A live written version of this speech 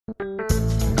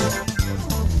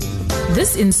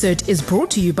This insert is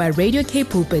brought to you by Radio K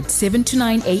Pulpit 7 to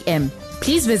 9 a.m.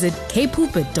 Please visit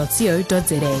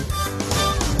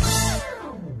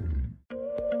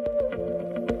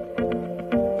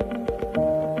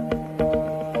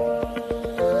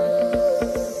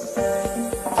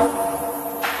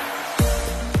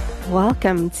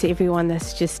Welcome to everyone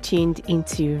that's just tuned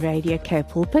into Radio K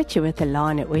Pulpit. You're with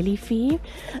Alana Willie for you.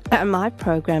 My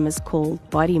program is called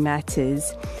Body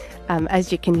Matters.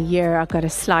 As you can hear, I've got a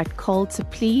slight cold, so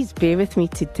please bear with me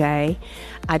today.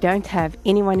 I don't have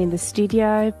anyone in the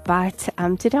studio, but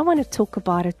today I want to talk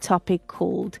about a topic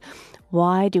called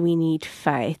why do we need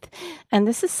faith? And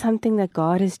this is something that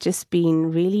God has just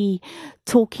been really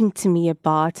talking to me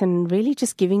about and really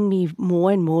just giving me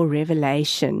more and more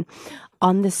revelation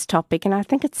on this topic. And I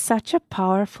think it's such a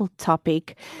powerful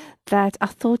topic that I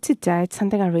thought today it's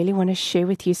something I really want to share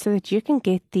with you so that you can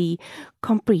get the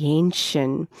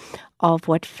comprehension of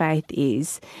what faith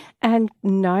is. And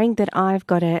knowing that I've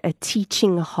got a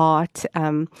teaching heart,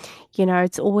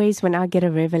 it's always when I get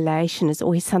a revelation, it's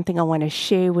always something I want to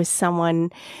share with someone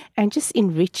and just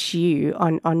enrich you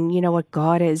on what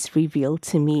God has revealed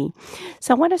to me.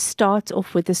 So I want to start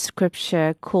off with a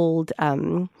scripture called,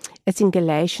 it's in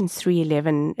Galatians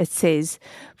 3:11. It says,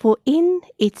 "For in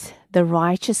it the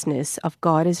righteousness of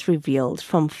God is revealed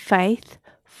from faith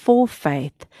for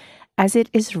faith, as it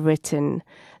is written,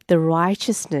 the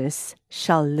righteousness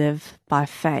shall live by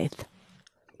faith."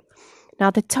 Now,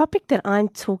 the topic that I'm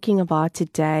talking about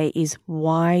today is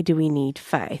why do we need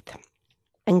faith?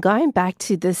 And going back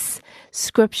to this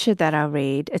scripture that I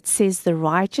read, it says the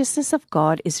righteousness of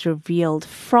God is revealed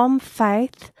from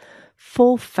faith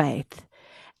for faith,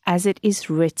 as it is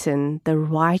written, the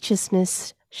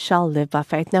righteousness shall live by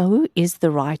faith. Now, who is the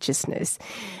righteousness?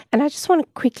 And I just want to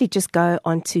quickly just go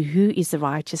on to who is the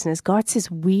righteousness. God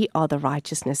says we are the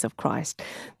righteousness of Christ,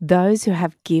 those who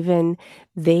have given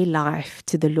their life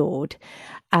to the Lord.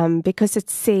 Because it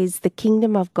says the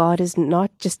kingdom of God is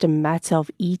not just a matter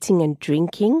of eating and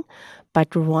drinking,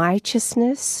 but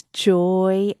righteousness,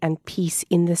 joy, and peace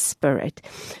in the Spirit.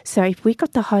 So if we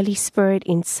got the Holy Spirit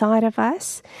inside of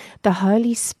us, the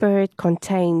Holy Spirit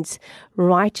contains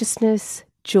righteousness,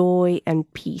 joy,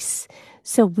 and peace.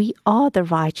 So we are the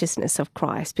righteousness of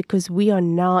Christ because we are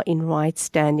now in right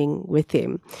standing with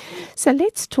Him. So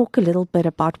let's talk a little bit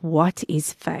about what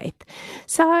is faith.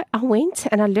 So I went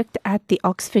and I looked at the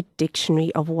Oxford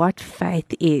Dictionary of what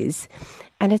faith is.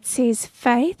 And it says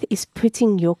faith is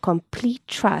putting your complete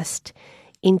trust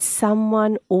in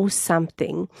someone or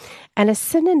something. And a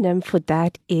synonym for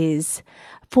that is,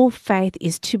 for faith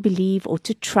is to believe or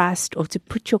to trust or to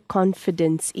put your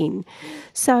confidence in.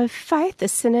 So faith, a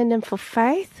synonym for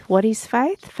faith. What is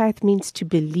faith? Faith means to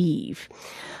believe.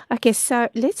 Okay, so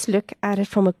let's look at it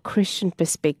from a Christian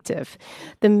perspective.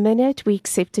 The minute we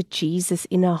accepted Jesus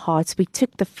in our hearts, we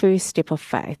took the first step of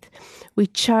faith. We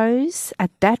chose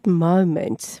at that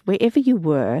moment, wherever you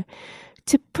were,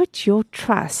 to put your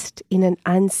trust in an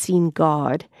unseen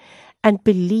God and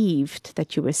believed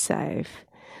that you were saved.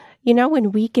 You know,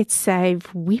 when we get saved,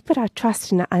 we put our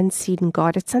trust in an unseen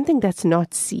God. It's something that's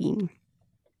not seen.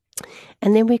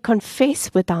 And then we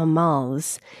confess with our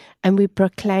mouths and we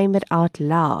proclaim it out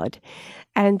loud.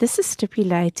 And this is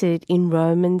stipulated in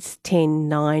Romans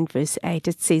 10:9, verse 8.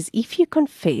 It says, if you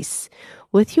confess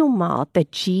with your mouth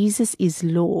that Jesus is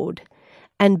Lord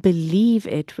and believe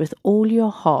it with all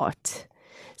your heart.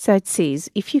 So it says,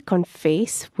 if you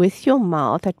confess with your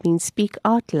mouth, that means speak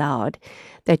out loud,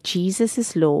 that Jesus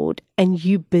is Lord, and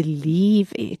you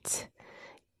believe it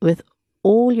with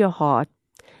all your heart,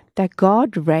 that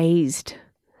God raised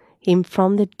Him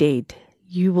from the dead,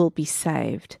 you will be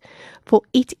saved. For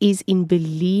it is in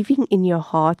believing in your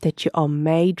heart that you are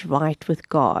made right with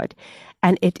God,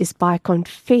 and it is by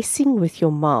confessing with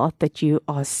your mouth that you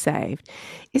are saved.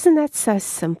 Isn't that so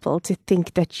simple to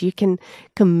think that you can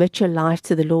commit your life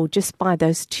to the Lord just by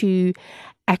those two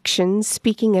actions,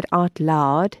 speaking it out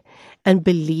loud and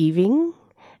believing?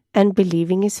 And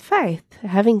believing is faith,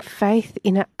 having faith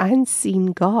in an unseen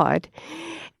God.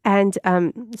 And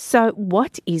so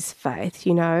what is faith?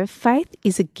 You know, faith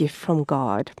is a gift from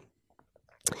God.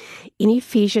 In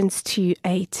Ephesians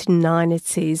 2:8-9, it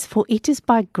says, for it is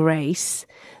by grace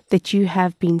that you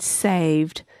have been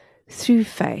saved through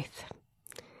faith.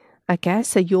 Okay,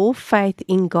 so your faith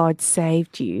in God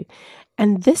saved you.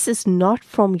 And this is not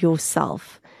from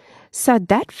yourself. So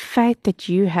that faith that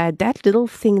you had, that little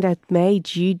thing that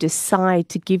made you decide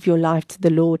to give your life to the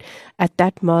Lord at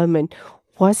that moment,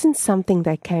 wasn't something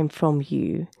that came from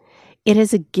you. It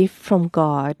is a gift from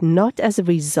God, not as a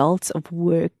result of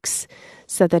works,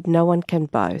 so that no one can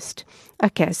boast.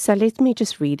 Okay, so let me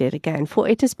just read it again. For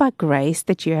it is by grace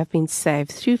that you have been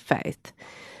saved through faith.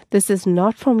 This is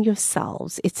not from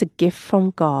yourselves. It's a gift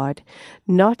from God,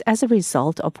 not as a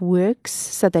result of works,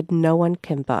 so that no one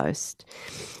can boast.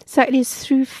 So it is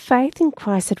through faith in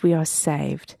Christ that we are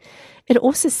saved. It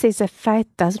also says that faith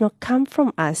does not come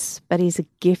from us, but is a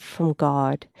gift from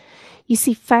God. You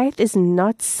see, faith is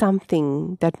not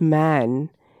something that man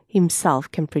himself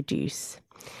can produce.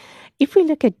 If we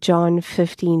look at John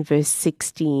 15, verse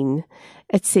 16,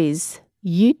 it says,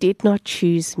 "You did not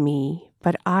choose me,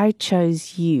 but I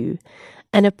chose you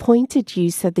and appointed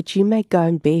you so that you may go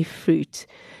and bear fruit,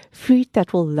 fruit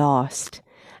that will last,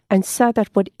 and so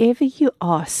that whatever you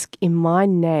ask in my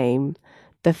name,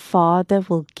 the Father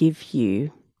will give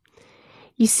you."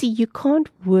 You see, you can't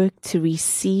work to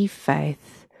receive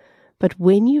faith. But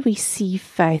when you receive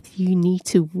faith, you need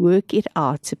to work it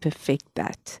out to perfect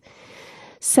that.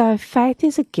 So faith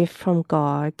is a gift from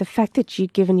God. The fact that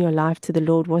you've given your life to the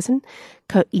Lord wasn't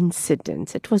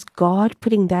coincidence. It was God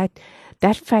putting that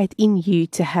faith in you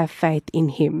to have faith in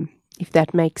Him, if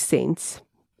that makes sense.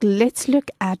 Let's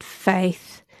look at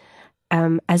faith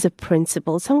as a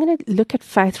principle. So I'm going to look at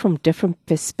faith from different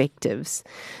perspectives.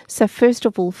 So first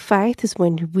of all, faith is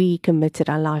when we committed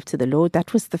our life to the Lord.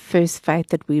 That was the first faith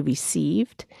that we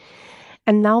received.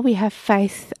 And now we have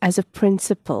faith as a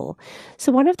principle.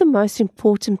 So one of the most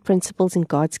important principles in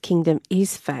God's kingdom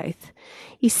is faith.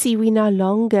 You see, we no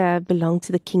longer belong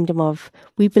to the kingdom of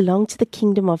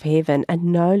heaven and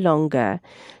no longer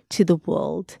to the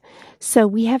world. So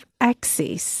we have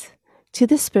access to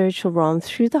the spiritual realm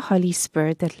through the Holy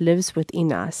Spirit that lives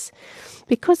within us.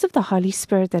 Because of the Holy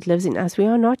Spirit that lives in us, we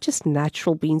are not just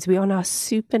natural beings, we are now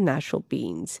supernatural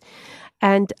beings.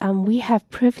 And we have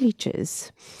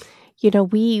privileges. You know,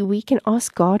 we can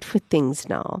ask God for things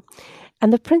now.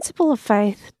 And the principle of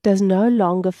faith does no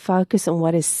longer focus on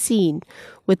what is seen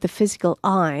with the physical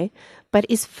eye, but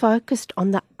is focused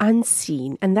on the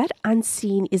unseen. And that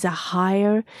unseen is a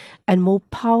higher and more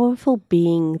powerful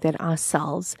being than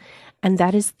ourselves. And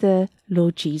that is the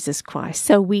Lord Jesus Christ.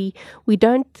 So we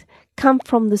don't come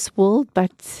from this world,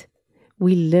 but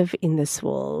we live in this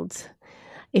world,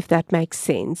 if that makes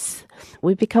sense.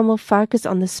 We become more focused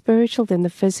on the spiritual than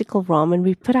the physical realm, and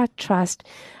we put our trust,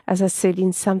 as I said,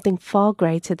 in something far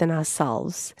greater than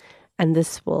ourselves and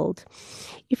this world.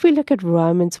 If we look at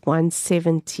Romans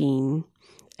 1:17,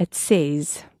 it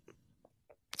says,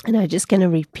 and I'm just going to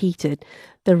repeat it,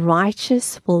 the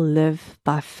righteous will live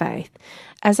by faith.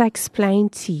 As I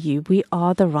explained to you, we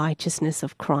are the righteousness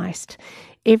of Christ.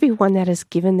 Everyone that has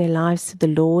given their lives to the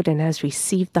Lord and has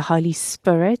received the Holy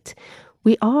Spirit,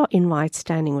 we are in right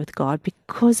standing with God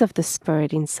because of the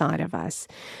Spirit inside of us.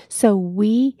 So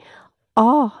we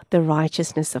are the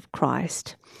righteousness of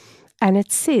Christ. And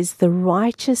it says the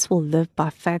righteous will live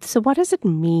by faith. So what does it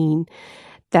mean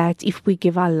that if we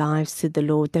give our lives to the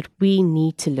Lord, that we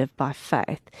need to live by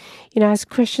faith? You know, as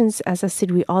Christians, as I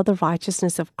said, we are the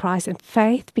righteousness of Christ, and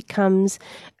faith becomes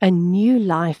a new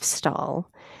lifestyle.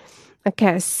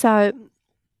 Okay, so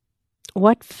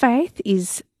what faith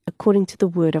is according to the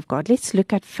Word of God. Let's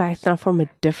look at faith now from a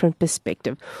different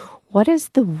perspective. What does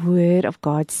the Word of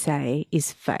God say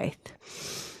is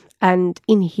faith? And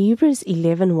in Hebrews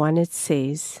 11:1 it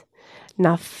says,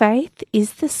 "Now faith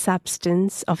is the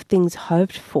substance of things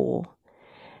hoped for,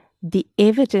 the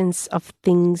evidence of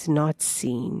things not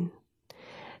seen."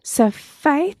 So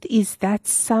faith is that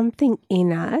something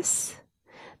in us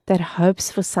that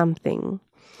hopes for something.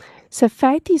 So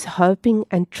faith is hoping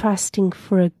and trusting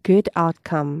for a good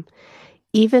outcome,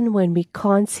 even when we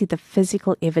can't see the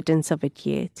physical evidence of it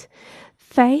yet.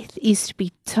 Faith is to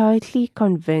be totally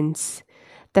convinced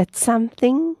that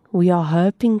something we are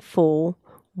hoping for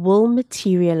will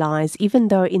materialize, even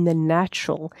though in the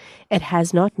natural it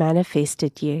has not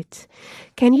manifested yet.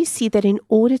 Can you see that in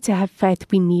order to have faith,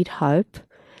 we need hope?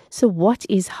 So what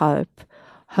is hope?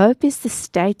 Hope is the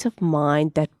state of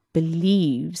mind that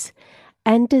believes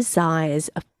and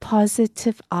desires a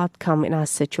positive outcome in our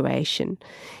situation.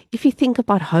 If you think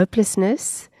about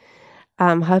hopelessness,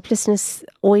 hopelessness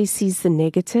always sees the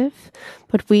negative,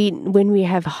 but when we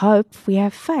have hope, we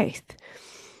have faith.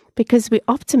 Because we're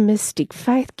optimistic.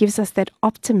 Faith gives us that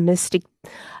optimistic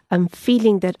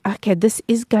feeling that, okay, this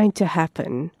is going to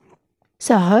happen.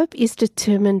 So hope is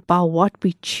determined by what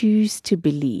we choose to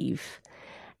believe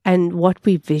and what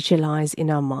we visualize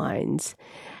in our minds.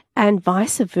 And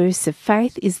vice versa,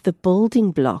 faith is the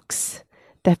building blocks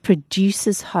that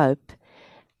produces hope,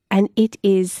 and it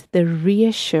is the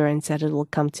reassurance that it will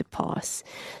come to pass.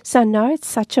 So I know it's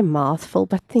such a mouthful,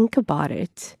 but think about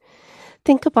it.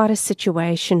 Think about a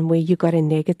situation where you got a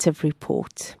negative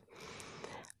report.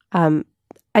 And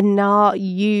now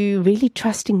you really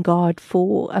trusting God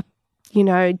for,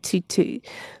 to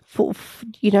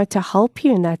help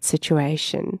you in that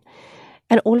situation.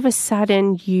 And all of a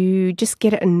sudden you just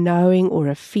get a knowing or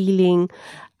a feeling,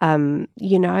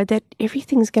 that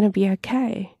everything's going to be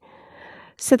okay.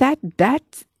 So that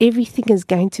everything is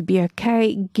going to be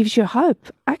okay gives you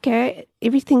hope. Okay,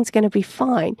 everything's going to be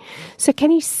fine. So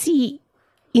can you see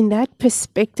in that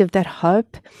perspective that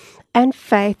hope and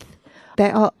faith,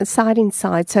 they are side in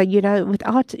side. So,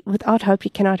 without hope,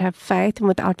 you cannot have faith. And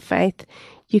without faith,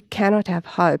 you cannot have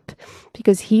hope.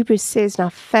 Because Hebrews says, now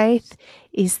faith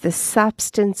is the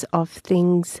substance of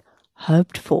things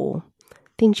hoped for.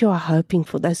 Things you are hoping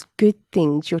for, those good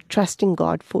things you're trusting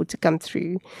God for to come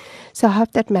through. So I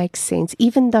hope that makes sense.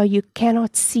 Even though you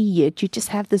cannot see it, you just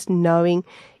have this knowing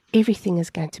everything is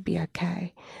going to be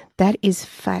okay. That is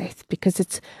faith, because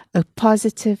it's a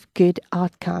positive, good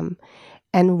outcome.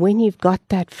 And when you've got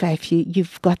that faith,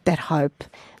 you've got that hope,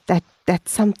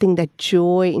 that's something, that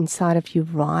joy inside of you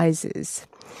rises.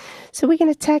 So we're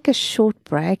going to take a short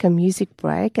break, a music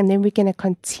break, and then we're going to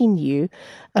continue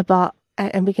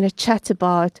and we're going to chat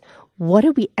about what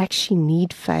do we actually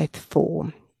need faith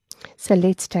for. So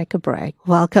let's take a break.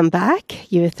 Welcome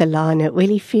back. You're with Alana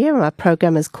Willifear. My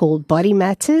program is called Body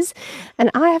Matters,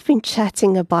 and I have been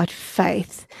chatting about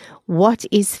faith. What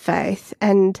is faith,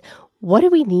 and what do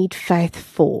we need faith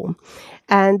for?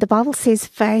 And the Bible says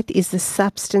faith is the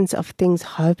substance of things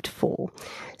hoped for.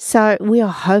 So we are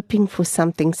hoping for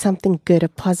something good, a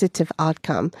positive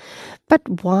outcome.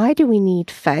 But why do we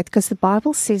need faith? Because the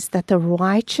Bible says that the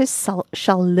righteous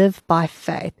shall live by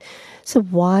faith. So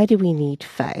why do we need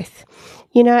faith?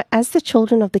 As the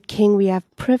children of the King, we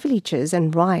have privileges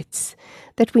and rights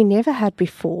that we never had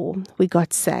before we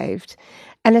got saved.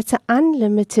 And it's an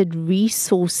unlimited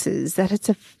resources that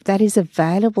is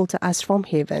available to us from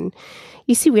heaven.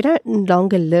 You see, we don't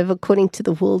longer live according to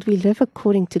the world. We live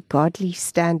according to godly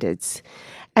standards.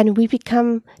 And we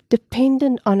become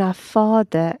dependent on our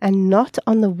Father and not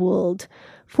on the world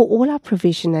for all our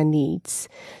provision and needs.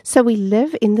 So we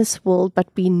live in this world, but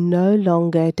we no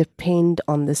longer depend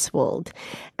on this world.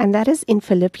 And that is in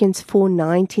Philippians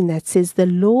 4:19 that says, the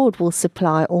Lord will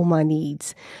supply all my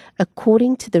needs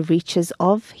according to the riches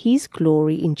of his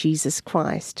glory in Jesus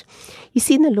Christ. You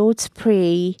see, in the Lord's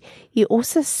Prayer, he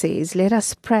also says, let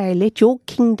us pray, let your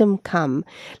kingdom come,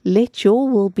 let your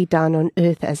will be done on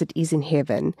earth as it is in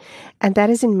heaven. And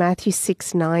that is in Matthew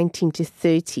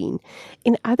 6:19-13.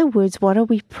 In other words, what are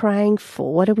we praying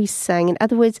for? What are we saying? In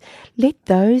other words, let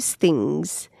those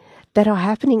things that are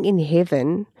happening in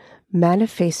heaven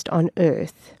manifest on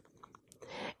earth.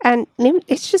 And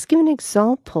let's just give an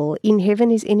example. In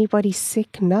heaven, is anybody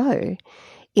sick? No.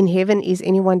 In heaven, is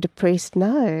anyone depressed?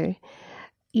 No.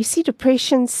 You see,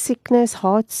 depression, sickness,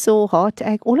 heart sore,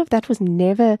 heartache, all of that was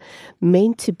never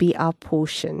meant to be our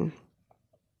portion.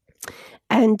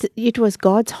 And it was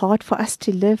God's heart for us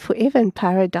to live forever in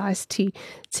paradise, to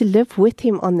live with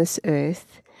him on this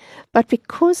earth. But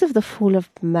because of the fall of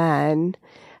man,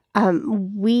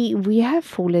 we have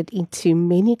fallen into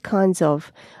many kinds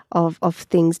of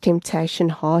things, temptation,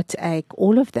 heartache,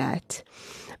 all of that.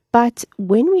 But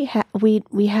when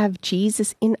we have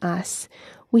Jesus in us,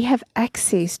 we have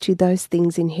access to those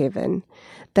things in heaven,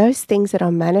 those things that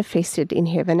are manifested in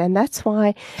heaven. And that's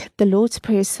why the Lord's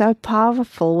Prayer is so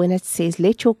powerful when it says,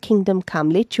 let your kingdom come,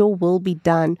 let your will be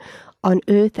done on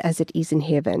earth as it is in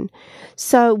heaven.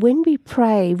 So when we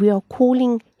pray, we are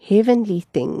calling heavenly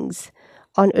things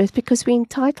on earth because we're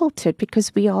entitled to it,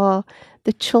 because we are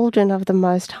the children of the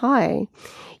Most High.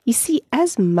 You see,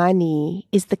 as money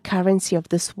is the currency of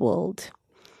this world,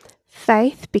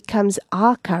 faith becomes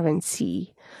our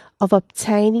currency of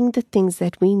obtaining the things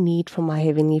that we need from our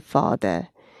Heavenly Father.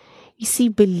 You see,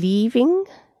 believing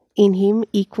in him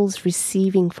equals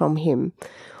receiving from him.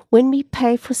 When we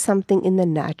pay for something in the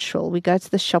natural, we go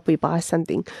to the shop, we buy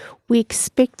something, we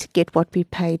expect to get what we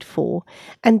paid for.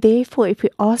 And therefore, if we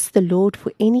ask the Lord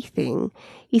for anything,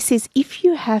 he says, if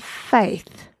you have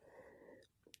faith,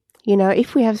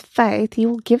 if we have faith, he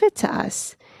will give it to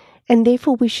us. And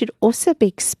therefore, we should also be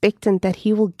expectant that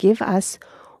he will give us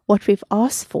what we've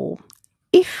asked for,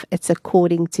 if it's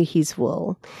according to his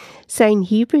will. So in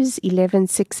Hebrews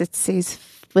 11:6, it says,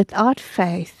 without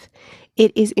faith,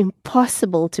 it is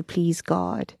impossible to please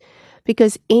God,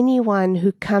 because anyone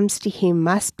who comes to him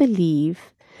must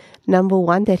believe, number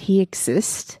one, that he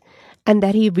exists, and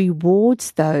that he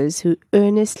rewards those who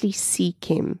earnestly seek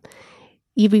him.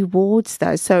 He rewards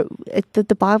those. So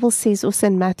the Bible says also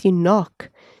in Matthew, knock,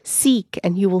 Seek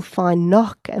and you will find.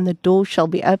 Knock and the door shall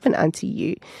be open unto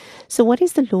you. So what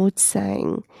is the Lord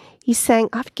saying? He's saying,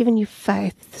 I've given you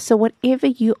faith. So whatever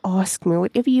you ask me,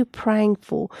 whatever you're praying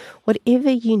for,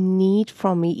 whatever you need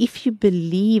from me, if you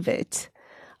believe it,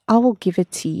 I will give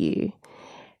it to you.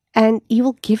 And He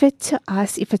will give it to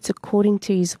us if it's according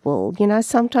to His will. You know,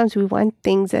 sometimes we want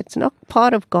things that's not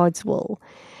part of God's will.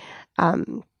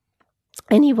 And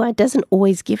He doesn't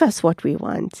always give us what we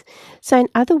want. So in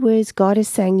other words, God is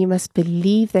saying you must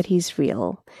believe that He's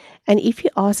real. And if you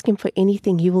ask Him for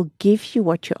anything, He will give you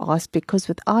what you ask, because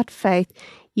without faith,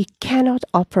 you cannot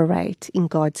operate in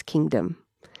God's kingdom.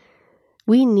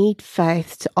 We need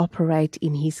faith to operate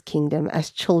in His kingdom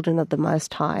as children of the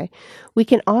Most High. We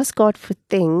can ask God for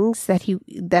things that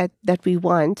we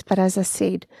want, but as I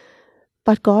said,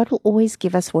 but God will always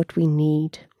give us what we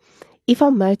need. If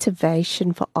our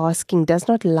motivation for asking does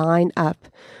not line up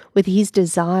with His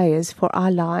desires for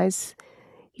our lives,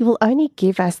 He will only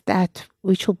give us that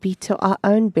which will be to our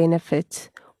own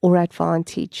benefit or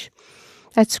advantage.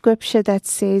 That scripture that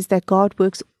says that God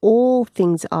works all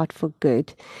things out for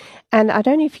good. And I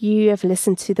don't know if you have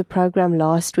listened to the program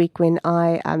last week when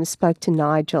I spoke to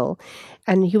Nigel,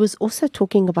 and he was also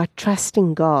talking about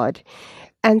trusting God.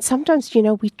 And sometimes, you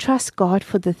know, we trust God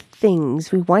for the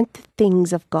things. We want the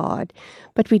things of God,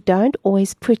 but we don't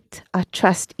always put our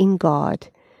trust in God,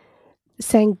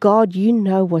 saying, God, you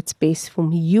know what's best for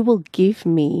me. You will give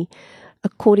me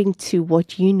according to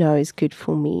what you know is good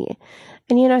for me.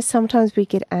 And, you know, sometimes we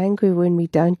get angry when we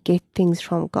don't get things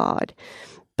from God.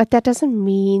 But that doesn't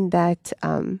mean that,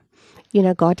 you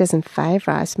know, God doesn't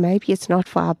favor us. Maybe it's not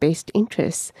for our best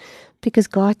interests, because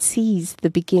God sees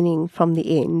the beginning from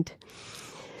the end.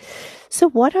 So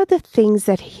what are the things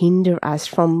that hinder us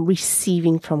from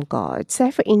receiving from God? Say,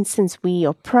 for instance, we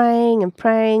are praying and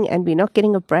praying and we're not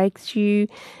getting a breakthrough,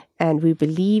 and we're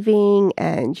believing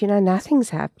and, you know, nothing's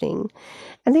happening.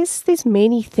 And there's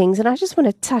many things, and I just want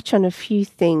to touch on a few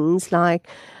things, like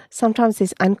sometimes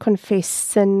there's unconfessed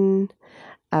sin,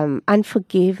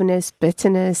 unforgiveness,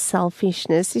 bitterness,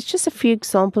 selfishness. It's just a few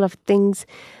examples of things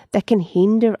that can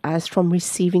hinder us from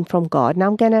receiving from God. Now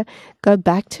I'm going to go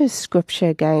back to scripture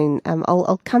again.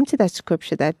 I'll come to that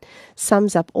scripture that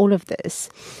sums up all of this.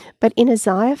 But in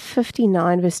Isaiah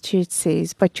 59 verse 2 it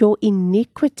says, but your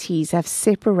iniquities have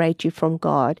separated you from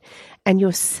God, and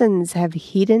your sins have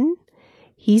hidden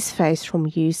His face from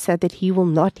you, so that He will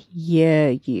not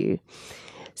hear you.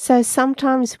 So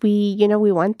sometimes we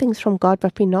want things from God,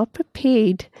 but we're not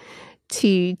prepared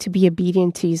to be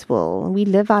obedient to His will. We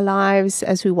live our lives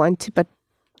as we want to, but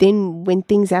then when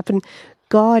things happen,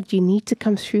 God, you need to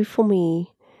come through for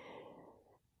me.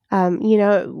 You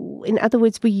know, in other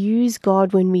words, we use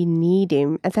God when we need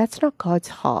Him, and that's not God's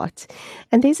heart.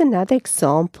 And there's another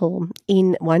example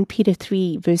in 1 Peter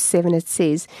 3 verse 7. It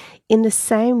says, in the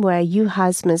same way, you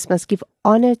husbands must give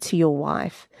honor to your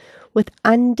wife with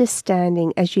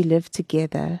understanding as you live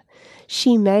together.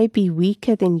 She may be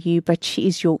weaker than you, but she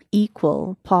is your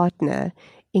equal partner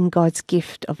in God's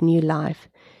gift of new life.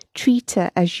 Treat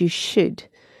her as you should,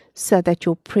 so that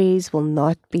your prayers will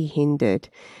not be hindered.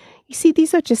 You see,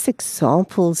 these are just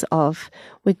examples of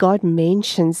where God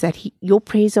mentions that your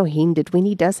prayers are hindered when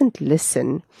He doesn't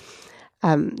listen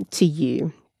to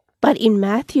you. But in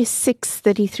Matthew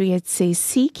 6:33 it says,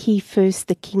 seek ye first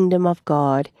the kingdom of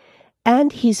God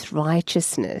and His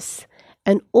righteousness,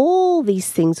 and all these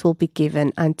things will be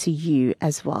given unto you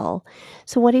as well.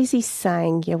 So what is He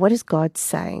saying here? What is God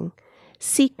saying?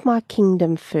 Seek my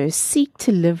kingdom first. Seek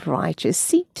to live righteous.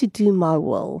 Seek to do my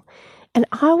will. And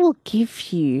I will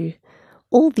give you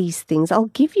all these things. I'll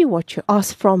give you what you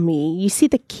ask from me. You see,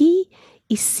 the key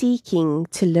is seeking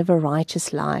to live a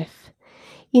righteous life.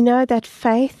 You know that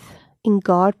faith in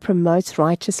God promotes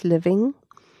righteous living,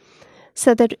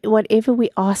 so that whatever we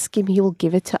ask Him, He will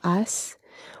give it to us.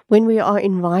 When we are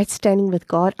in right standing with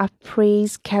God, our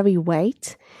prayers carry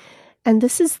weight. And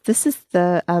this is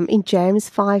the in James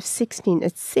 5:16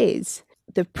 it says,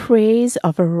 the prayers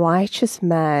of a righteous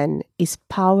man is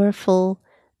powerful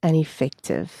and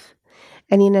effective.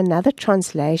 And in another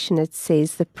translation it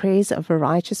says, the prayers of a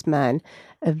righteous man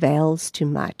avails too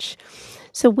much.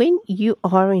 So when you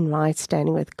are in right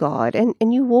standing with God and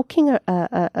you're walking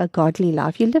a godly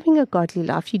life, you're living a godly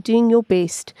life, you're doing your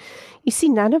best. You see,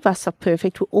 none of us are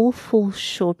perfect. We all fall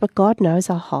short, but God knows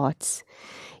our hearts.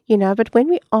 You know, but when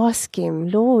we ask Him,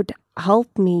 Lord,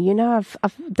 help me, you know,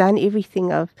 I've done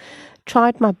everything, I've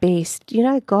tried my best, you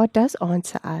know, God does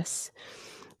answer us.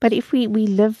 But if we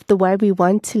live the way we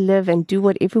want to live and do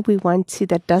whatever we want to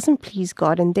that doesn't please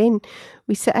God, and then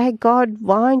we say, hey, God,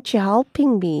 why aren't you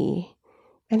helping me?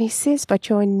 And he says, but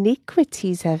your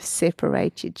iniquities have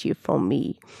separated you from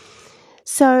me.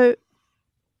 So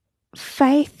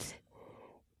faith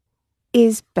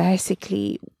is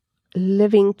basically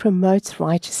promotes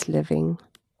righteous living.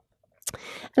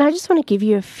 And I just want to give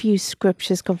you a few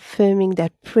scriptures confirming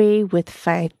that prayer with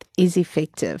faith is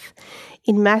effective.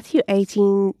 In Matthew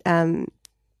 18,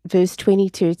 verse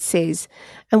 22, it says,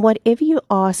 and whatever you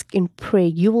ask in prayer,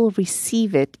 you will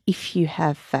receive it if you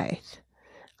have faith.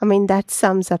 I mean, that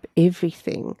sums up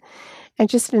everything. And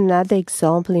just another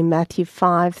example in Matthew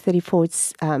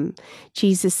 5:34,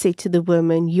 Jesus said to the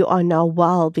woman, you are now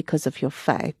well because of your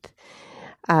faith.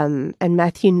 And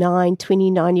Matthew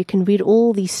 9:29, you can read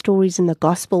all these stories in the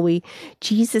gospel where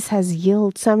Jesus has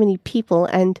healed so many people.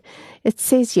 And it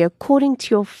says here, according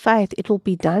to your faith, it will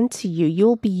be done to you.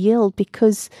 You'll be healed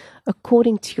because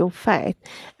according to your faith.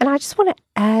 And I just want to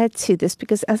add to this,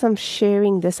 because as I'm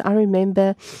sharing this, I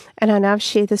remember, and I know I've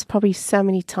shared this probably so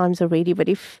many times already, but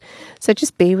so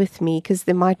just bear with me, because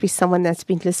there might be someone that's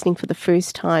been listening for the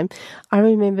first time. I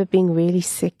remember being really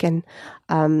sick, and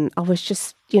I was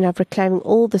just, proclaiming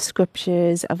all the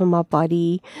scriptures over my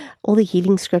body, all the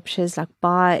healing scriptures, like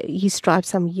by his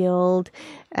stripes I'm healed,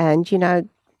 and,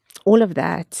 all of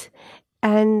that.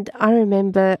 And I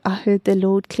remember I heard the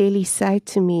Lord clearly say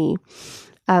to me,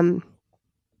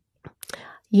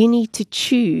 you need to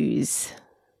choose.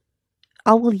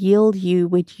 I will heal you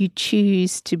when you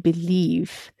choose to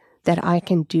believe that I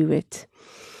can do it.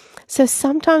 So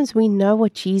sometimes we know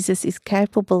what Jesus is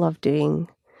capable of doing,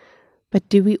 but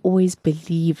do we always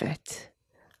believe it?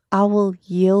 I will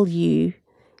heal you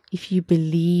if you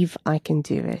believe I can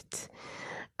do it.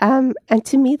 And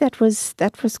to me, that was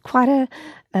quite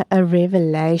a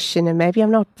revelation, and maybe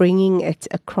I'm not bringing it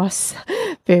across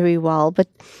very well, but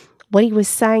what he was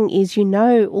saying is,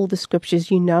 all the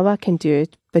scriptures, I can do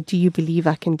it, but do you believe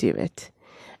I can do it?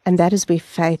 And that is where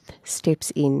faith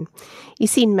steps in. You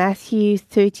see, in Matthew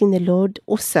 13, the Lord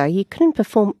also, he couldn't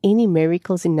perform any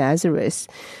miracles in Nazareth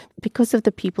because of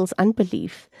the people's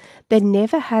unbelief. They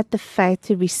never had the faith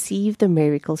to receive the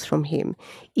miracles from him,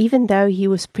 even though he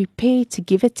was prepared to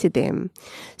give it to them.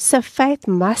 So faith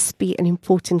must be an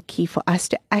important key for us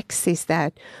to access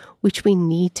that which we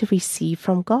need to receive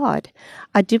from God.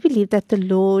 I do believe that the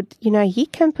Lord, he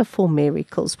can perform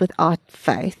miracles without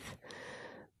faith.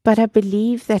 But I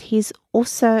believe that he's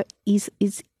also is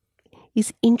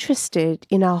interested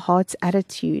in our heart's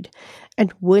attitude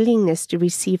and willingness to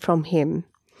receive from him.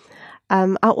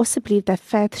 I also believe that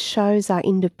faith shows our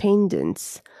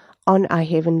independence on our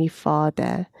Heavenly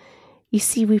Father. You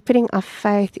see, we're putting our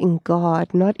faith in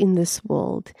God, not in this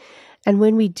world. And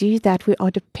when we do that, we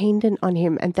are dependent on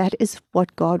him, and that is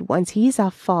what God wants. He's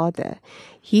our Father.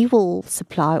 He will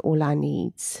supply all our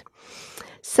needs.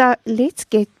 So let's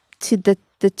get to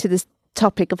this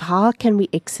topic of how can we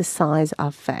exercise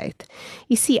our faith.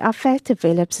 You see, our faith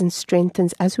develops and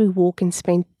strengthens as we walk and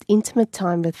spend intimate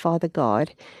time with Father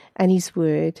God and his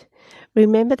word.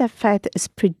 Remember that faith is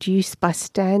produced by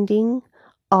standing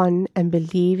on and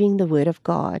believing the word of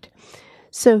God.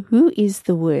 So who is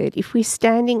the word? If we're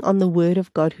standing on the word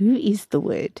of God, who is the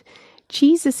word?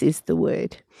 Jesus is the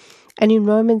word. And in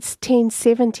Romans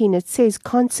 10:17 it says,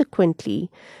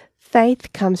 consequently,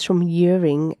 faith comes from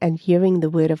hearing, and hearing the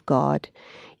word of God.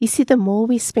 You see, the more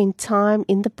we spend time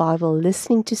in the Bible,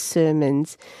 listening to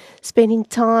sermons, spending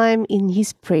time in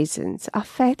his presence, our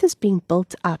faith is being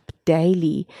built up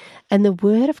daily, and the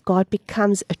word of God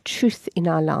becomes a truth in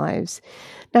our lives.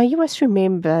 Now, you must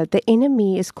remember, the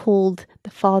enemy is called the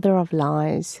father of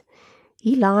lies.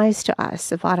 He lies to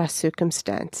us about our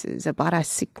circumstances, about our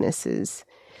sicknesses.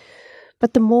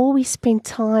 But the more we spend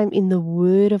time in the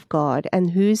Word of God,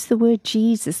 and who's the Word?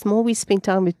 Jesus. The more we spend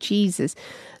time with Jesus,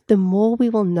 the more we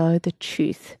will know the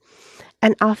truth.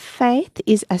 And our faith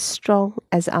is as strong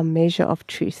as our measure of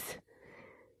truth.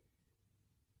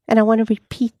 And I want to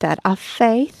repeat that. Our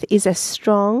faith is as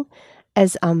strong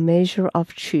as our measure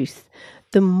of truth.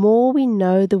 The more we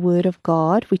know the Word of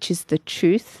God, which is the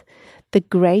truth, the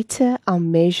greater our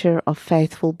measure of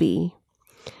faith will be.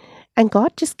 And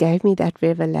God just gave me that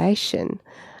revelation.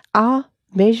 Our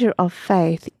measure of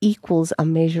faith equals a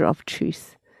measure of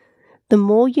truth. The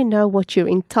more you know what you're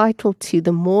entitled to,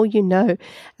 the more you know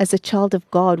as a child of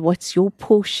God what's your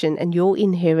portion and your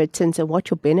inheritance and what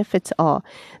your benefits are,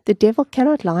 the devil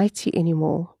cannot lie to you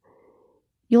anymore.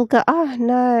 You'll go,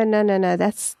 no,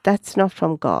 that's not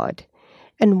from God.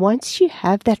 And once you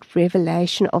have that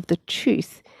revelation of the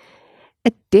truth,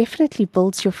 it definitely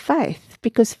builds your faith,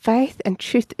 because faith and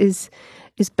truth is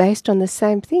based on the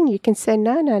same thing. You can say,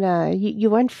 no,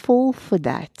 you won't fall for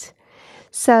that.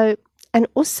 So, and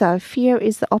also fear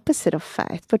is the opposite of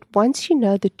faith. But once you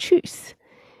know the truth,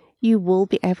 you will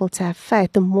be able to have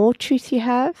faith. The more truth you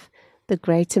have, the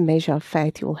greater measure of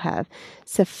faith you'll have.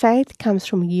 So faith comes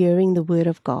from hearing the word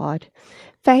of God.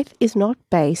 Faith is not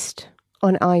based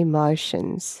on our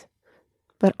emotions,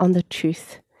 but on the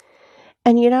truth.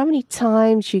 And you know how many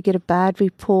times you get a bad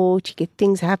report, you get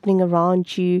things happening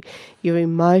around you, you're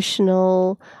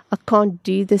emotional, I can't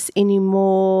do this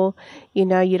anymore, you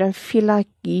know, you don't feel like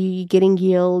you're getting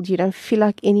healed, you don't feel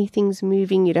like anything's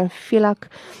moving, you don't feel like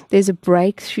there's a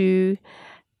breakthrough,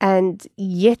 and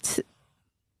yet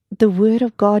the word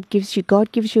of God gives you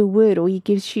a word, or He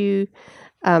gives you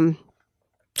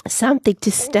something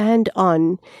to stand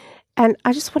on. And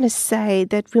I just want to say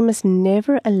that we must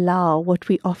never allow what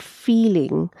we are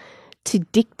feeling to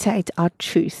dictate our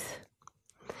truth.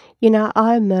 You know,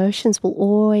 our emotions will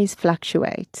always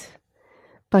fluctuate,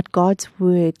 but God's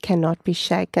word cannot be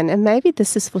shaken. And maybe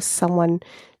this is for someone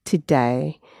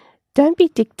today. Don't be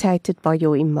dictated by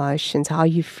your emotions, how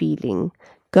you're feeling.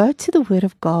 Go to the word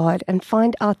of God and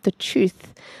find out the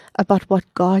truth about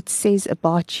what God says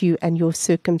about you and your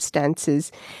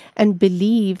circumstances, and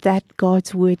believe that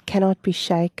God's word cannot be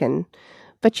shaken.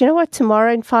 But you know what?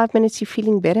 Tomorrow in 5 minutes, you're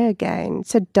feeling better again.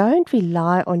 So don't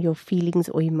rely on your feelings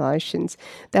or emotions.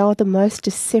 They are the most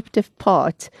deceptive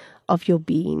part of your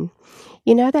being.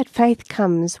 You know that faith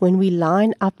comes when we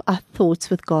line up our thoughts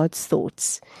with God's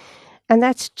thoughts. And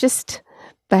that's just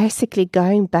basically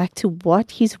going back to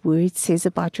what His word says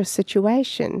about your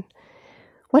situation.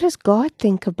 What does God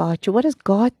think about you? What does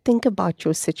God think about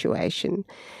your situation?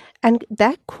 And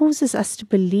that causes us to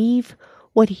believe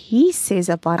what He says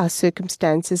about our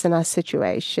circumstances and our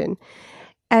situation.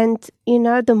 And, you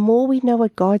know, the more we know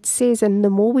what God says and the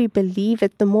more we believe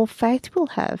it, the more faith we'll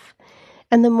have.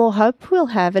 And the more hope we'll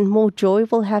have and more joy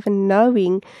we'll have in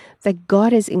knowing that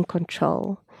God is in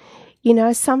control. You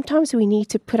know, sometimes we need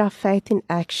to put our faith in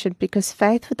action, because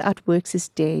faith without works is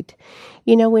dead.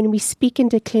 You know, when we speak and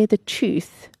declare the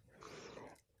truth,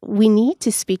 we need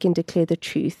to speak and declare the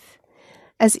truth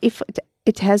as if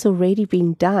it has already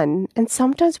been done. And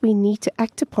sometimes we need to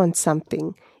act upon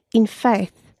something in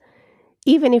faith,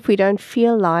 even if we don't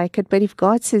feel like it. But if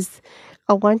God says,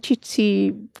 I want you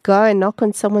to go and knock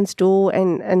on someone's door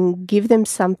and give them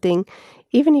something,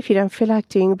 even if you don't feel like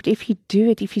doing it, but if you do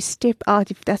it, if you step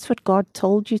out, if that's what God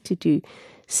told you to do,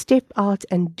 step out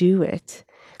and do it.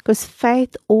 Because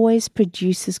faith always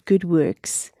produces good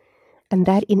works, and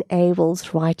that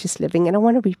enables righteous living. And I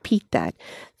want to repeat that.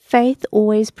 Faith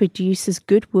always produces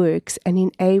good works and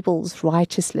enables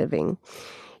righteous living.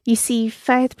 You see,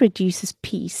 faith produces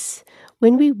peace.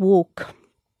 When we walk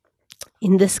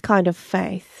in this kind of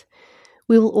faith,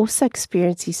 we will also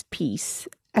experience His peace.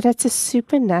 And it's a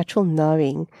supernatural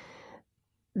knowing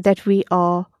that we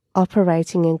are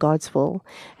operating in God's will.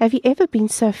 Have you ever been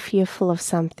so fearful of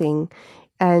something,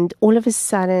 and all of a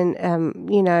sudden,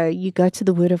 you know, you go to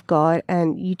the Word of God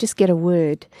and you just get a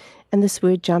word, and this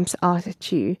word jumps out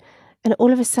at you, and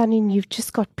all of a sudden you've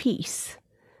just got peace.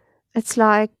 It's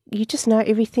like you just know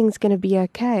everything's going to be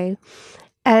okay.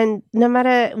 And no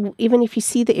matter, even if you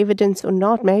see the evidence or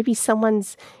not, maybe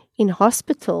someone's in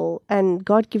hospital and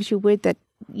God gives you a word that,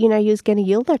 you know, He's going to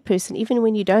heal that person. Even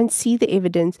when you don't see the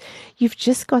evidence, you've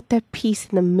just got that peace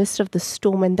in the midst of the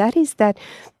storm. And that is that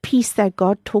peace that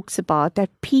God talks about, that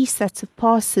peace that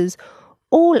surpasses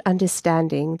all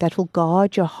understanding, that will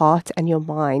guard your heart and your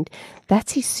mind.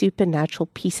 That's His supernatural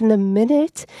peace. And the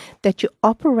minute that you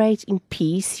operate in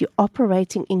peace, you're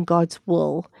operating in God's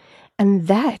will. And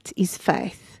that is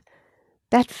faith.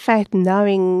 That faith,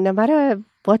 knowing no matter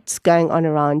what's going on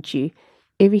around you,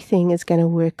 everything is going to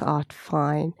work out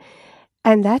fine.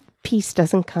 And that peace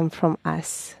doesn't come from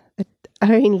us. It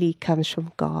only comes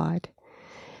from God.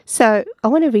 So I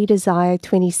want to read Isaiah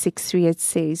 26:3. It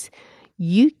says,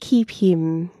 "You keep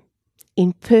him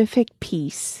in perfect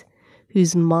peace,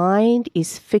 whose mind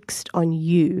is fixed on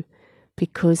you,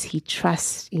 because he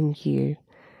trusts in you."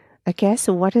 Okay,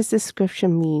 so what does this scripture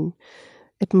mean?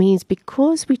 It means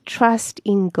because we trust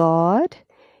in God,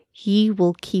 He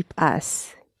will keep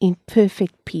us in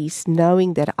perfect peace,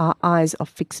 knowing that our eyes are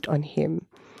fixed on Him.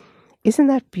 Isn't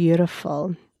that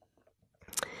beautiful?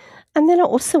 And then I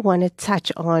also want to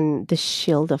touch on the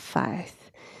shield of faith.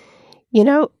 You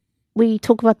know, we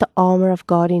talk about the armor of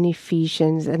God in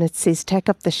Ephesians, and it says, take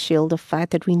up the shield of faith,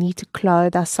 that we need to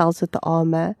clothe ourselves with the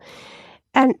armor.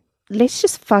 And let's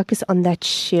just focus on that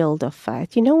shield of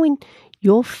faith. You know, when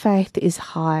your faith is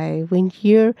high, when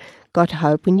you've got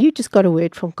hope, when you just got a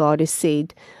word from God who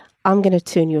said, I'm going to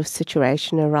turn your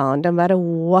situation around, no matter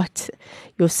what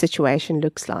your situation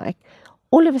looks like,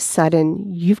 all of a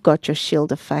sudden you've got your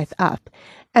shield of faith up.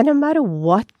 And no matter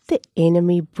what the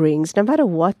enemy brings, no matter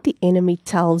what the enemy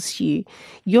tells you,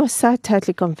 you're so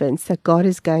totally convinced that God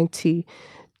is going to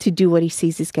do what he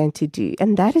says he's going to do.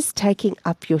 And that is taking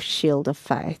up your shield of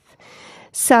faith.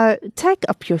 So take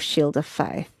up your shield of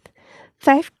faith.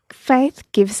 Faith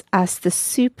gives us the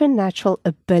supernatural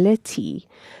ability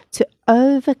to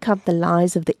overcome the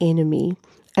lies of the enemy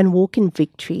and walk in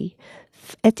victory.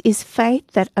 It is faith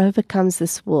that overcomes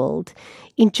this world.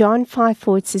 In John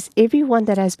 5:4, it says, everyone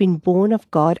that has been born of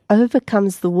God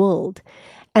overcomes the world.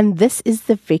 And this is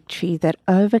the victory that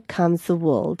overcomes the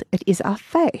world. It is our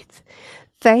faith.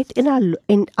 Faith in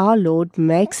our Lord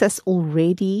makes us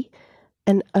already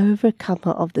an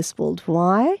overcomer of this world.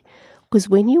 Why? Because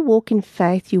when you walk in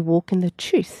faith, you walk in the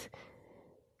truth.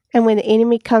 And when the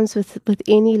enemy comes with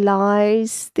any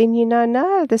lies, then you know,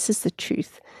 no, this is the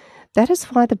truth. That is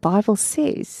why the Bible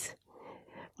says,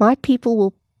 my people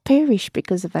will perish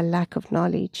because of a lack of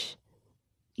knowledge.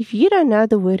 If you don't know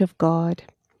the Word of God,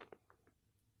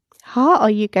 how are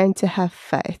you going to have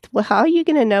faith? Well, how are you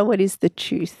going to know what is the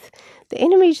truth? The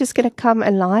enemy is just going to come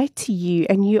and lie to you,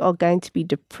 and you are going to be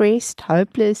depressed,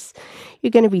 hopeless.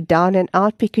 You're going to be down and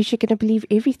out because you're going to believe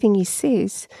everything he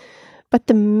says. But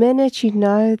the minute you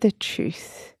know the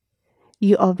truth,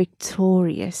 you are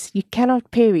victorious. You cannot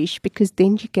perish because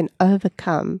then you can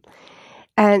overcome.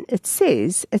 And it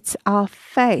says it's our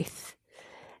faith.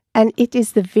 And it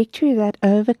is the victory that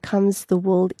overcomes the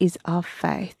world is our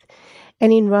faith.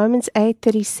 And in Romans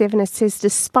 8:37, it says,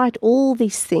 despite all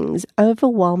these things,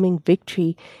 overwhelming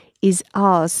victory is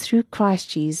ours through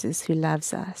Christ Jesus who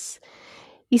loves us.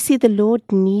 You see, the Lord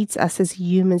needs us as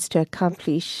humans to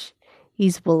accomplish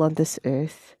his will on this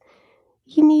earth.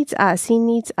 He needs us. He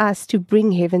needs us to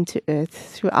bring heaven to earth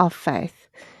through our faith.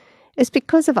 It's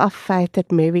because of our faith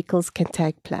that miracles can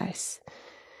take place.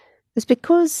 It's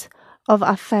because of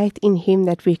our faith in him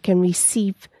that we can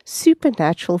receive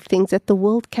supernatural things that the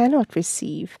world cannot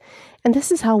receive. And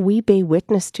this is how we bear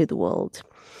witness to the world.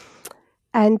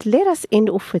 And let us end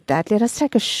off with that. Let us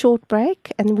take a short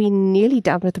break, and we're nearly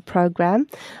done with the program.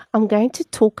 I'm going to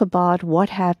talk about what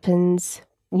happens,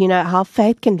 how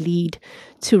faith can lead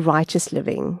to righteous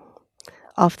living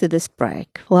after this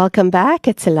break. Welcome back.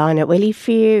 It's Alana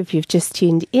Willifear. If you've just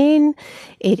tuned in,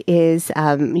 it is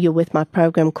you're with my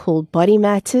program called Body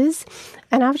Matters.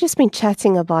 And I've just been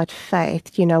chatting about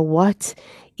faith. What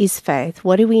is faith?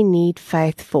 What do we need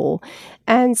faith for?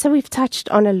 And so we've touched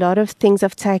on a lot of things.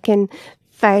 I've taken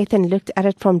faith and looked at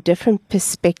it from different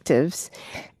perspectives.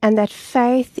 And that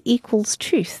faith equals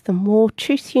truth. The more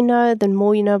truth you know, the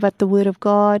more you know about the Word of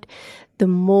God, the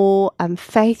more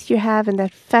faith you have, and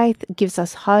that faith gives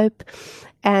us hope.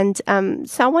 And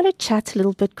so I want to chat a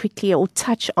little bit quickly or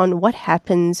touch on what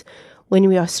happens when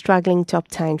we are struggling to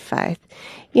obtain faith.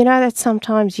 That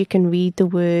sometimes you can read the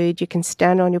Word, you can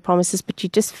stand on your promises, but you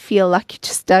just feel like you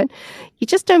just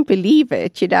don't believe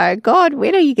it. God,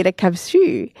 when are you going to come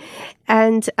through?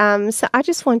 And so I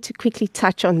just want to quickly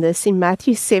touch on this. In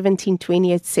Matthew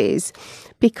 17:20, it says,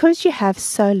 because you have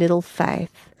so little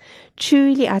faith,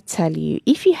 truly I tell you,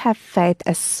 if you have faith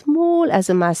as small as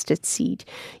a mustard seed,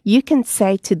 you can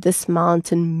say to this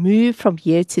mountain, move from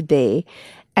here to there,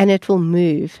 and it will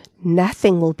move.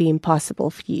 Nothing will be impossible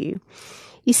for you.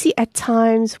 You see, at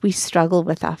times we struggle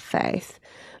with our faith,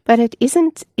 but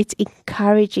it's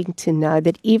encouraging to know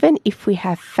that even if we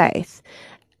have faith,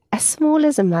 as small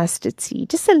as a mustard seed,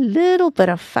 just a little bit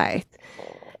of faith,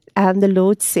 the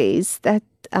Lord says that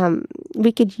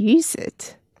we could use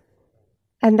it.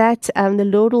 And that the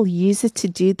Lord will use it to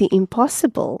do the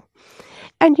impossible.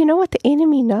 And you know what? The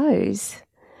enemy knows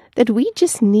that we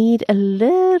just need a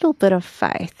little bit of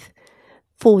faith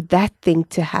for that thing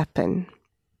to happen.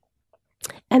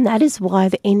 And that is why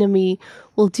the enemy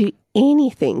will do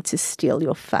anything to steal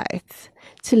your faith,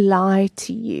 to lie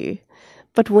to you.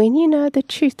 But when you know the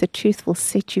truth will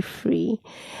set you free.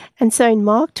 And so in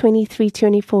Mark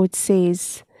 23:24, it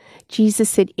says, Jesus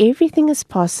said, everything is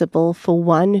possible for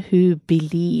one who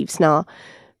believes. Now,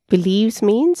 believes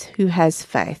means who has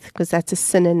faith, because that's a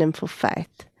synonym for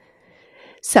faith.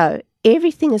 So,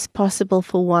 everything is possible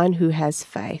for one who has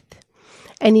faith.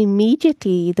 And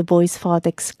immediately the boy's father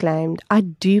exclaimed, I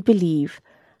do believe.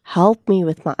 Help me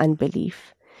with my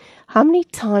unbelief. How many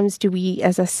times do we,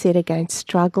 as I said again,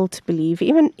 struggle to believe?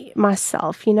 Even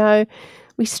myself,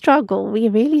 we struggle. We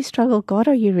really struggle. God,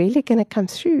 are you really going to come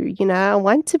through? I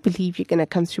want to believe you're going to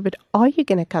come through, but are you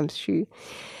going to come through?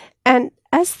 And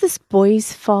as this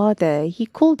boy's father, he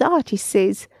called out, he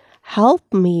says,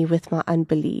 help me with my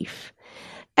unbelief.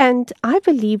 And I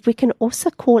believe we can also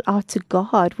call out to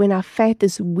God when our faith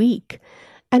is weak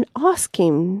and ask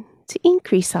him to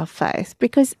increase our faith,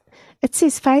 because it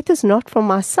says faith is not from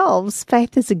ourselves.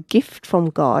 Faith is a gift from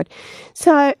God.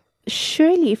 So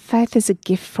surely if faith is a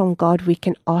gift from God, we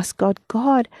can ask God,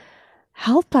 God,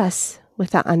 help us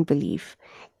with our unbelief.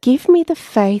 Give me the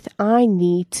faith I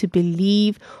need to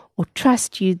believe or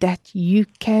trust you that you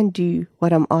can do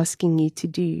what I'm asking you to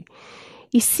do.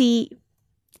 You see,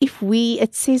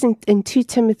 it says in 2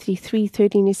 Timothy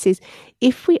 3:13, it says,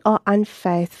 if we are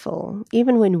unfaithful,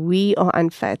 even when we are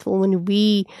unfaithful, when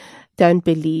we don't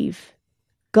believe,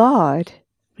 God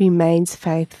remains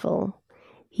faithful.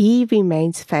 He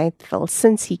remains faithful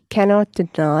since he cannot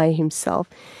deny himself.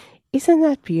 Isn't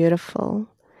that beautiful?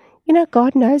 You know,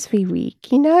 God knows we're weak.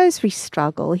 He knows we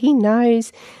struggle. He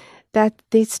knows that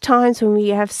there's times when we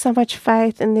have so much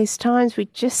faith and there's times we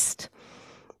just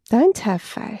don't have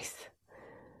faith.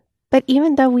 But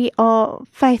even though we are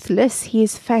faithless, he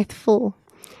is faithful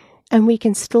and we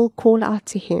can still call out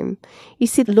to him. You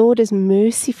see, the Lord is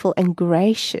merciful and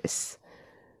gracious.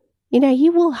 You know, he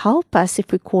will help us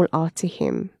if we call out to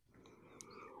him.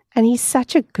 And he's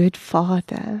such a good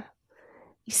Father.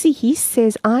 You see, he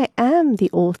says, I am the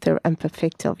author and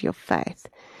perfecter of your faith.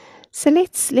 So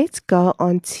let's go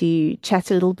on to chat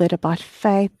a little bit about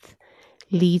faith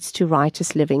leads to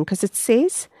righteous living, because it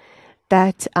says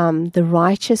that the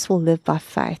righteous will live by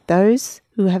faith. Those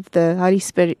who have the Holy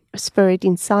Spirit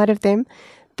inside of them,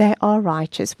 they are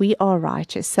righteous. We are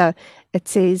righteous. So it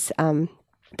says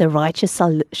the righteous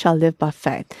shall live by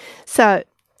faith. So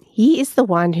he is the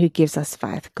one who gives us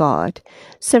faith, God.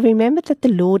 So remember that the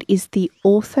Lord is the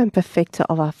author and perfecter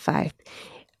of our faith.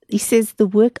 He says, the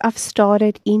work I've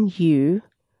started in you,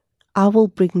 I will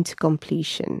bring to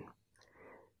completion.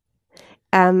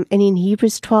 And in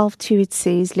Hebrews 12:2, it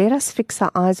says, let us fix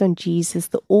our eyes on Jesus,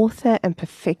 the author and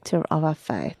perfecter of our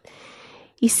faith.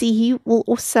 You see, he will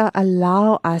also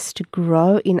allow us to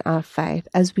grow in our faith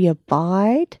as we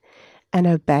abide and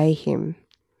obey him.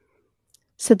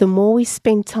 So the more we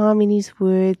spend time in his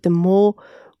word, the more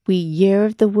we hear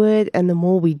of the word and the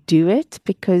more we do it,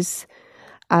 because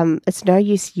it's no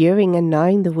use hearing and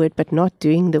knowing the word but not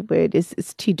doing the word.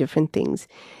 It's two different things.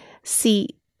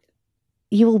 See,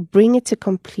 he will bring it to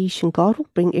completion. God will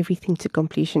bring everything to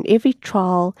completion. Every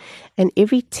trial and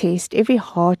every test, every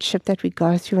hardship that we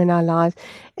go through in our lives,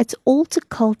 it's all to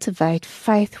cultivate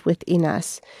faith within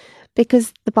us.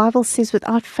 Because the Bible says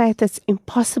without faith, it's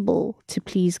impossible to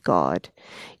please God.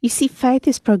 You see, faith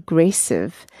is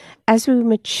progressive. As we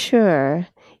mature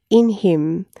in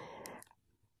him,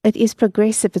 it is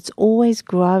progressive. It's always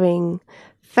growing.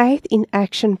 Faith in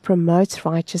action promotes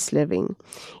righteous living.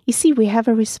 You see, we have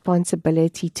a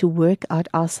responsibility to work out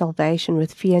our salvation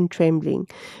with fear and trembling,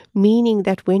 meaning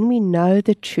that when we know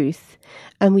the truth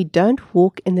and we don't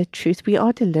walk in the truth, we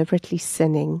are deliberately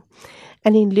sinning.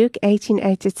 And in Luke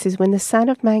 18:8, it says, when the Son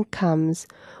of Man comes,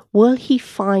 will he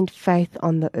find faith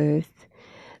on the earth?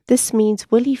 This means,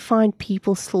 will he find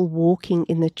people still walking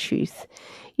in the truth?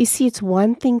 You see, it's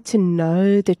one thing to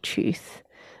know the truth,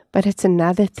 but it's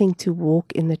another thing to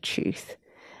walk in the truth.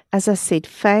 As I said,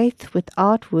 faith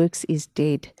without works is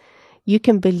dead. You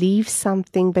can believe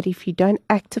something, but if you don't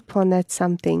act upon that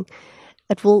something,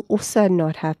 it will also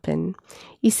not happen.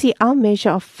 You see, our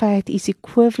measure of faith is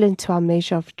equivalent to our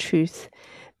measure of truth.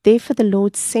 Therefore, the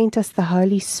Lord sent us the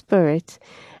Holy Spirit,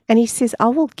 and he says, I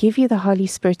will give you the Holy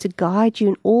Spirit to guide you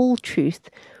in all truth,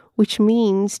 which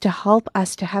means to help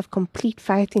us to have complete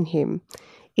faith in him,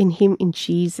 in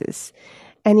Jesus.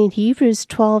 And in Hebrews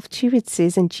 12:2, it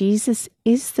says, and Jesus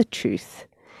is the truth.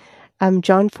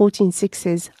 John 14:6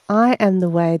 says, I am the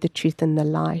way, the truth, and the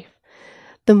life.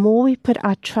 The more we put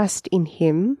our trust in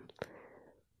him,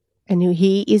 and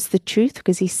he is the truth,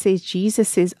 because he says, Jesus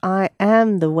says, I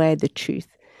am the way, the truth.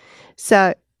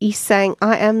 So he's saying,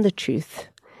 I am the truth.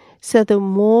 So the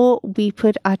more we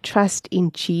put our trust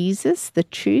in Jesus, the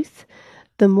truth,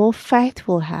 the more faith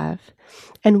we'll have.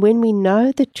 And when we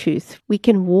know the truth, we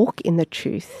can walk in the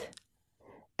truth.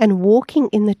 And walking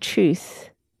in the truth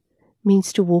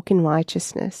means to walk in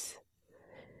righteousness.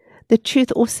 The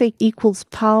truth also equals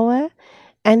power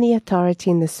and the authority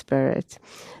in the Spirit.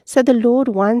 So the Lord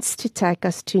wants to take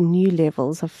us to new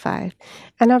levels of faith.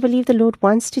 And I believe the Lord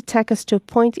wants to take us to a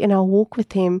point in our walk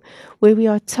with him where we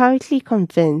are totally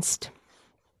convinced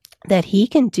that he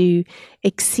can do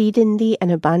exceedingly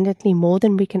and abundantly more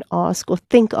than we can ask or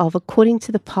think of, according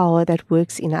to the power that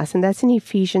works in us. And that's in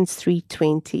Ephesians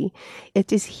 3:20.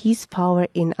 It is his power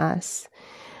in us.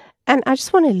 And I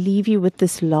just want to leave you with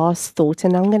this last thought,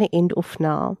 and I'm going to end off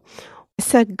now.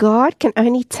 So God can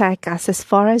only take us as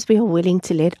far as we are willing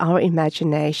to let our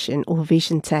imagination or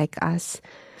vision take us.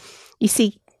 You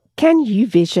see, can you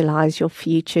visualize your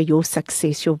future, your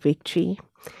success, your victory?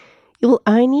 He will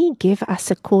only give us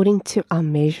according to our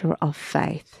measure of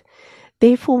faith.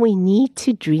 Therefore, we need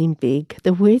to dream big.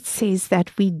 The word says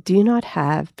that we do not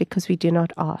have because we do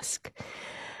not ask.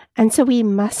 And so we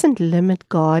mustn't limit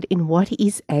God in what He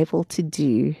is able to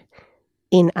do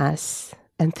in us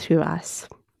and through us.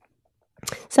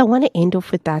 So I want to end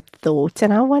off with that thought,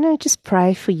 and I want to just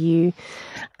pray for you,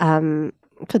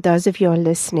 for those of you who are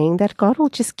listening, that God will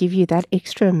just give you that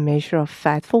extra measure of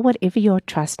faith for whatever you're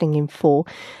trusting Him for.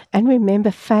 And remember,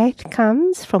 faith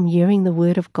comes from hearing the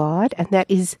Word of God, and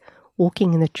that is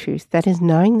walking in the truth. That is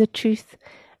knowing the truth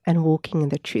and walking in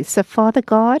the truth. So, Father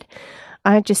God,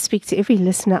 I just speak to every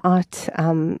listener out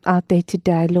there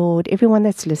today, Lord, everyone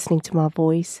that's listening to my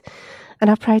voice. And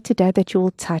I pray today that you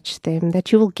will touch them,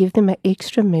 that you will give them an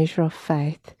extra measure of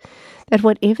faith, that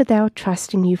whatever they are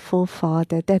trusting you for,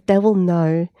 Father, that they will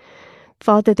know,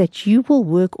 Father, that you will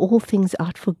work all things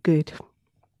out for good,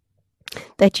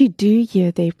 that you do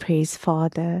hear their prayers,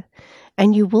 Father,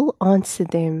 and you will answer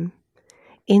them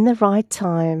in the right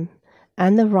time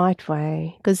and the right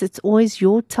way, because it's always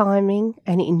your timing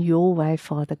and in your way,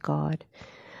 Father God.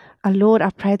 Lord, I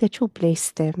pray that you'll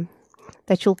bless them,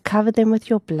 that you'll cover them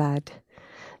with your blood,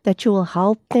 that you will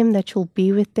help them, that you'll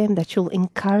be with them, that you'll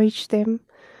encourage them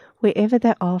wherever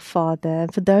they are, Father.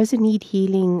 For those who need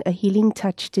healing, a healing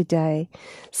touch today,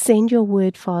 send your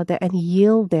word, Father, and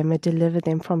heal them and deliver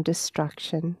them from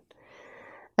destruction.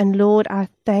 And Lord, I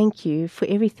thank you for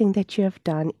everything that you have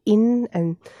done in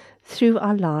and through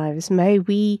our lives. May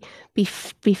we be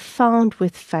found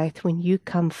with faith when you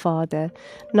come, Father,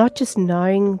 not just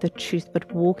knowing the truth,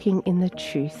 but walking in the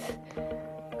truth,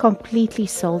 completely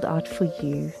sold out for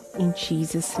you. In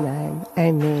Jesus' name,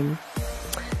 amen.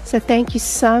 So thank you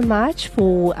so much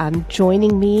for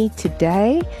joining me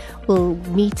today. We'll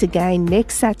meet again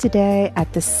next Saturday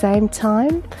at the same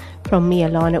time. From me,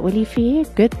 Alana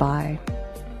Willifear, goodbye.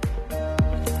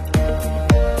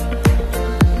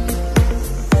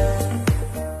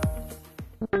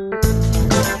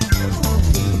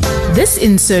 This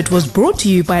insert was brought to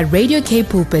you by Radio K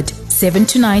Pulpit, 7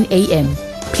 to 9 a.m.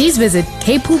 Please visit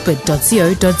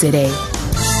kpulpit.co.za.